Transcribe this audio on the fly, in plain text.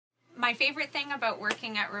My favorite thing about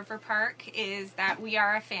working at Riverpark is that we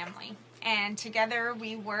are a family, and together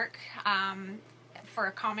we work for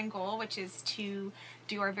a common goal, which is to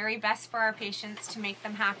do our very best for our patients to make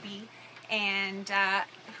them happy. And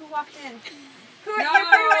who walked in? Who are part of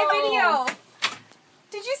my video?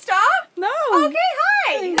 Did you stop? No. Okay,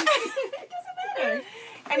 hi. It doesn't matter.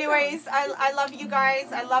 Anyways, I love you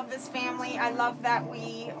guys. I love this family. I love that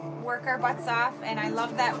we work our butts off, and I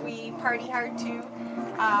love that we party hard too.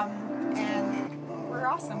 And we're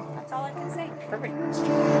awesome. That's all I can say. Perfect.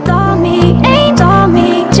 Call me, ain't call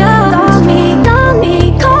me, just call me, call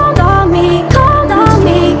me, call me,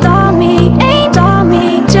 call me, ain't call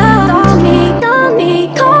me, just call me,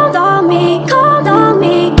 call me, call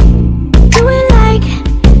me. Do it like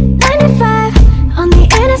 95 on the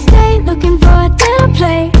interstate, looking for a dinner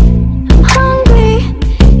plate. I'm hungry,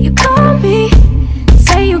 you call me,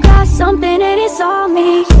 say you got something and it's all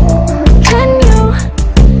me. Can you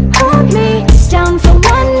hold me down for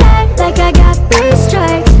one night like I got 3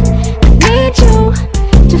 strikes? I need you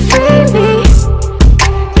to free me.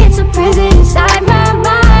 It's a prison inside my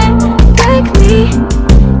mind. Break me,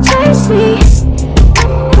 chase me,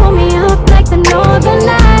 pull me up like the northern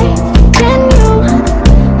lights. Can you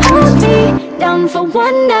hold me down for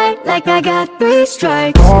one night like I got 3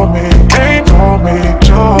 strikes? Call me, ain't call me,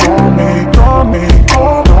 just call me, call me,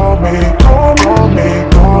 call me, call me,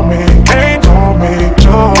 call me, ain't call me, just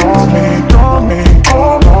call me, call me, call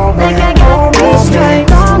me, like I got 3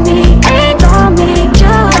 strikes. Call me, ain't call me,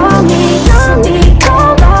 just call me, call me,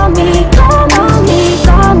 call me,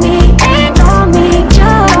 call me, ain't call me,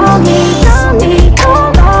 just call me, call me,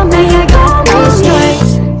 call me, like I got 3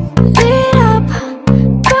 strikes. Lit up,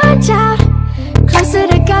 burnt out, closer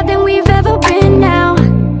to God than we've ever been now.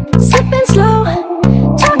 Sipping slow,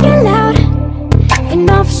 talking loud,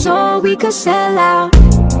 enough so we could sell out.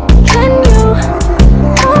 Can you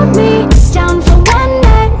hold me down for one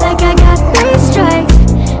night like I got 3 strikes?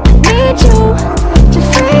 I need you to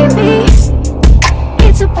free me.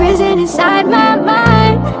 It's a prison inside my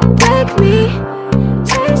mind. Break me,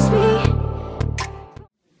 taste me.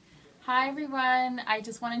 Hi everyone, I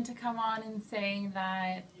just wanted to come on and say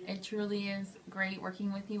that it truly is great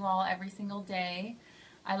working with you all every single day.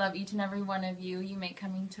 I love each and every one of you. You make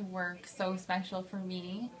coming to work so special for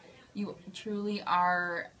me. You truly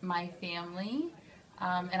are my family,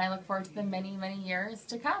 and I look forward to the many, many years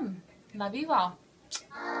to come. Love you all.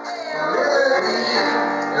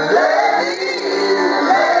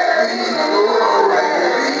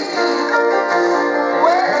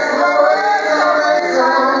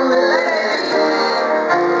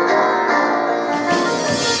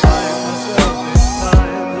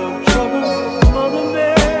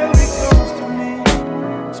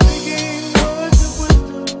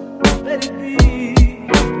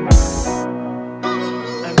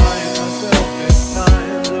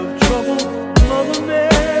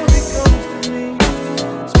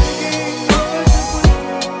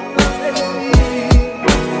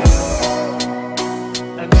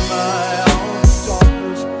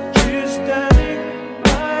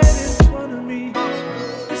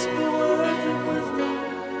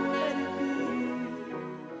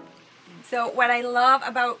 So what I love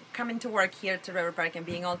about coming to work here to Riverpark and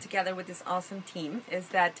being all together with this awesome team is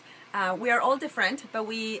that we are all different, but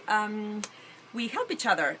we help each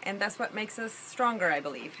other, and that's what makes us stronger, I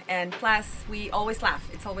believe. And plus, we always laugh.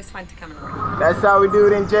 It's always fun to come and work. That's how we do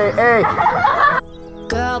it in JA.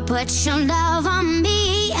 Girl, put your love on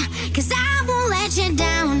me, 'cause I won't let you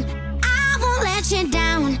down. I won't let you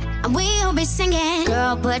down. I will be singing.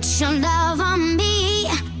 Girl, put your love on me.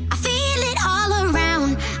 I feel it all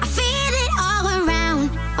around. I feel it all around.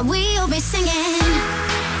 I will be singing.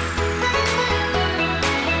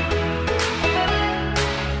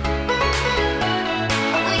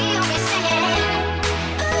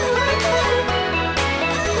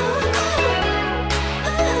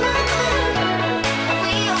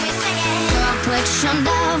 Put your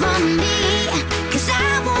love on me, 'cause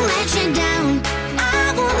I won't let you down.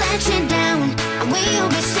 I won't let you down. I will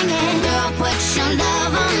be singing. Girl, put your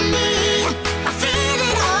love on me. I feel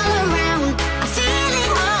it all around. I feel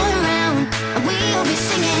it all around. I will be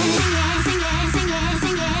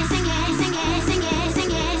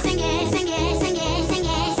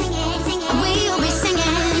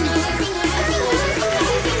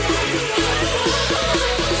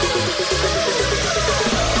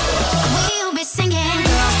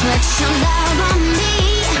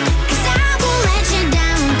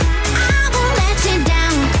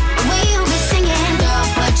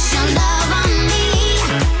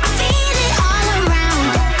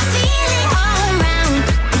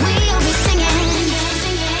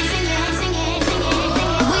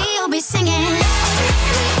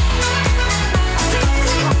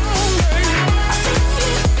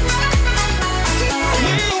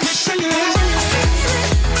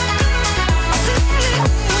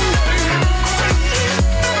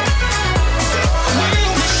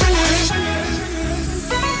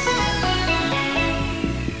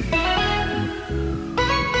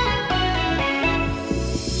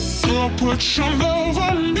put your love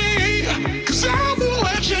on me, 'cause I won't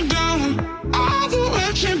let you down. I won't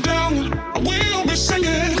let you down. I will be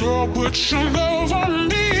singing. Girl, put your love on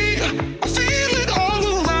me. I feel it all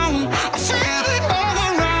around. I feel it all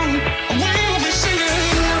around. I will be singing.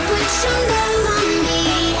 Girl, put your love on me,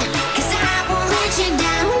 'cause I won't let you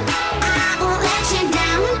down. I won't let you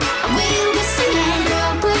down. I will be singing.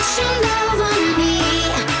 Girl, put your love on me.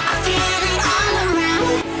 I feel it all around.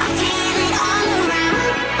 I feel it all around.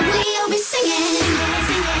 I will be singing.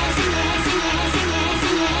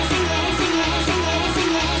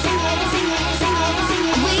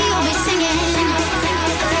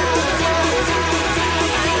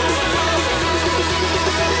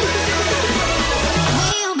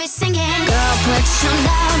 Put your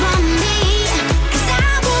love on me, 'cause I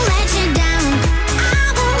won't let you down. I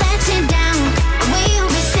won't let you down. We'll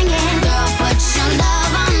be singing. Girl, put your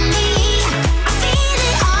love on me. I feel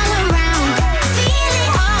it all around. I feel it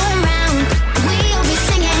all around. We'll be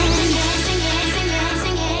singing.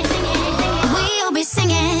 We'll be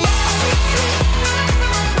singing.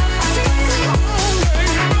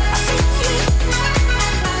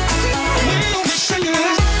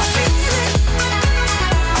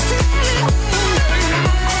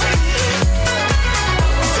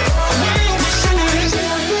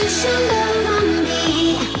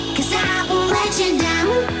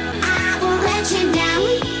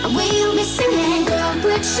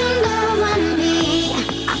 Put your love on me.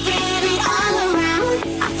 I feel it all around.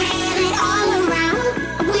 I feel it all around.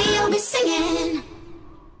 We'll be singing.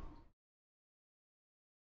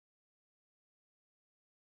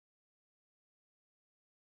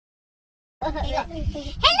 Hello,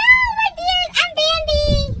 my dears. I'm Bambi.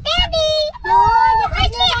 Bambi. Oh, you're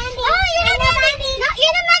Bambi. Oh, you're not Bambi. No,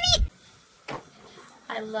 you're not Bambi.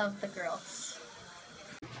 I love the girls.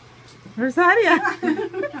 Rosaria.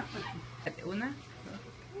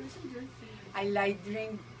 I like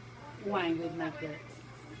drink wine with my kids.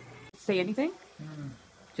 Say anything?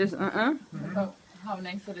 Just Oh, how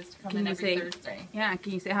nice it is to come Can in you every say? Thursday. Yeah.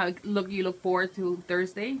 Can you say how you look forward to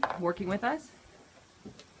Thursday working with us?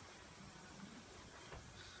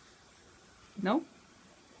 No.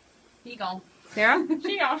 He gone. Sarah?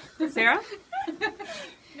 She gone. Sarah?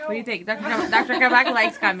 What do you think? Dr. Kabak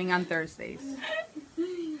likes coming on Thursdays.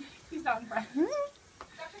 He's not impressed.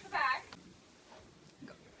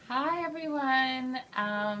 Hi everyone.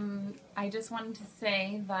 I just wanted to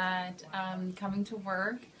say that coming to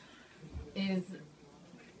work is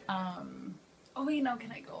oh wait, no,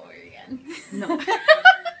 can I go over again? No.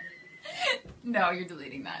 No, you're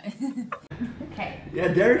deleting that. Okay. Yeah,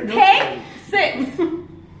 there. No. Take 6.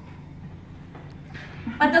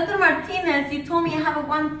 But Dr. Martinez, you told me I have a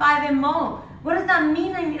 1.5 MO. What does that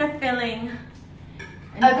mean? I need a filling.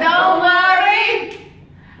 Don't worry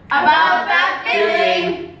about that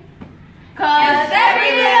feeling, 'cause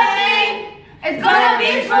every little thing is gonna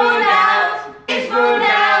be smoothed out. It's smoothed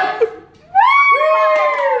out.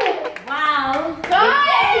 Wow. Got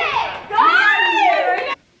it! Got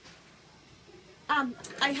it!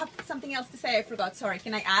 I have something else to say. I forgot. Sorry.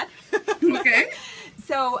 Can I add? Okay.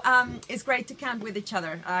 So it's great to camp with each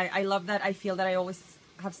other. I love that. I feel that I always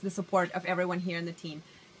have the support of everyone here in the team,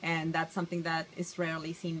 and that's something that is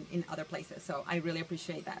rarely seen in other places. So I really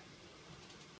appreciate that.